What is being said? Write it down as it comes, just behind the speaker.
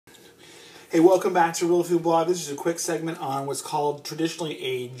Hey, welcome back to Real Food Blog. This is a quick segment on what's called traditionally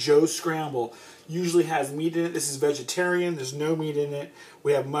a Joe Scramble. Usually has meat in it. This is vegetarian. There's no meat in it.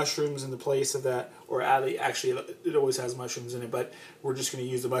 We have mushrooms in the place of that, or actually it always has mushrooms in it, but we're just going to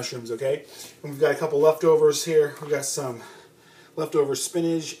use the mushrooms, okay? And we've got a couple leftovers here. We've got some leftover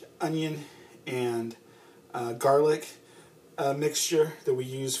spinach, onion, and garlic mixture that we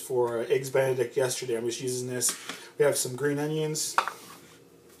used for Eggs Benedict yesterday. I'm just using this. We have some green onions,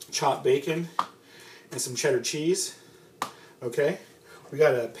 chopped bacon, and some cheddar cheese. Okay, we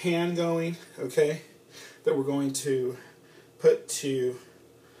got a pan going, okay, that we're going to put to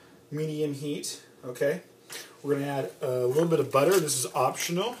medium heat. Okay, we're going to add a little bit of butter. This is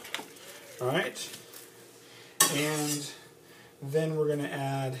optional. All right, and then we're going to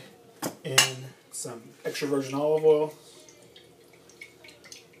add in some extra virgin olive oil.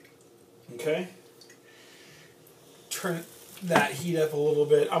 Okay, turn that heat up a little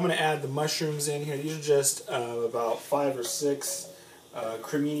bit. I'm going to add the mushrooms in here. These are just about 5 or 6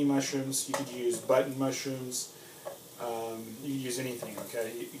 cremini mushrooms. You could use button mushrooms. You can use anything,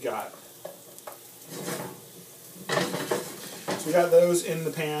 okay? You got. So we got those in the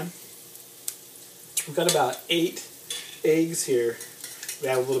pan. We've got about 8 eggs here. We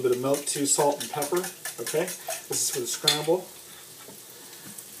add a little bit of milk too, salt and pepper, okay? This is for the scramble.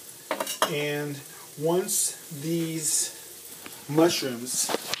 And once these mushrooms,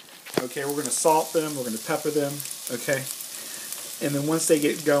 okay, we're going to salt them, we're going to pepper them, okay, and then once they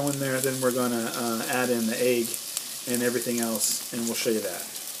get going there, then we're going to add in the egg and everything else, and we'll show you that.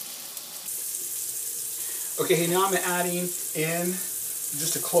 Okay, now I'm adding in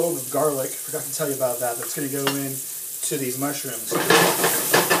just a clove of garlic. Forgot to tell you about that. That's going to go in to these mushrooms.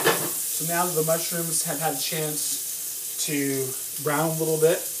 So now that the mushrooms have had a chance to brown a little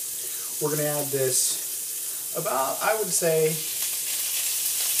bit, we're going to add this about, I would say,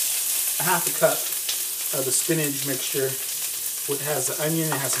 a half a cup of the spinach mixture. It has the onion,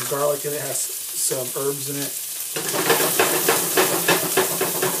 it has some garlic in it, it has some herbs in it.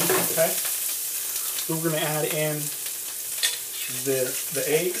 Okay. So we're going to add in the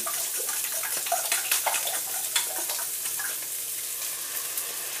egg.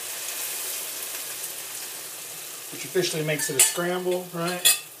 Which officially makes it a scramble,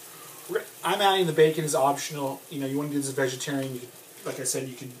 right? I'm adding the bacon as optional. You know, you want to do this as a vegetarian, you could, like I said,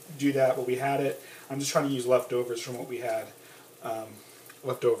 you could do that, but we had it. I'm just trying to use leftovers from what we had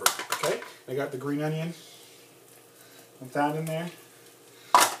left over. Okay, I got the green onion. Put that in there,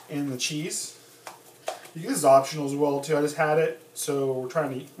 and the cheese. This is optional as well too. I just had it, so we're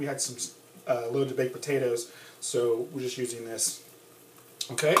trying to. We had some loaded baked potatoes, so we're just using this.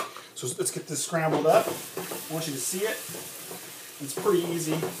 Okay, so let's get this scrambled up. I want you to see it. It's pretty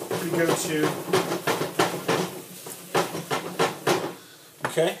easy, pretty go-to.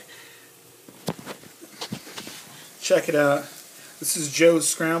 Okay. Check it out. This is Joe's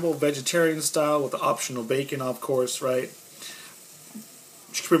Scramble, vegetarian style with the optional bacon, of course, right? You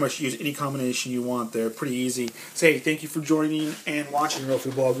can pretty much use any combination you want there. Pretty easy. So, hey, thank you for joining and watching Real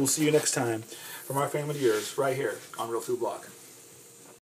Food Blog. We'll see you next time. From our family to yours, right here on Real Food Blog.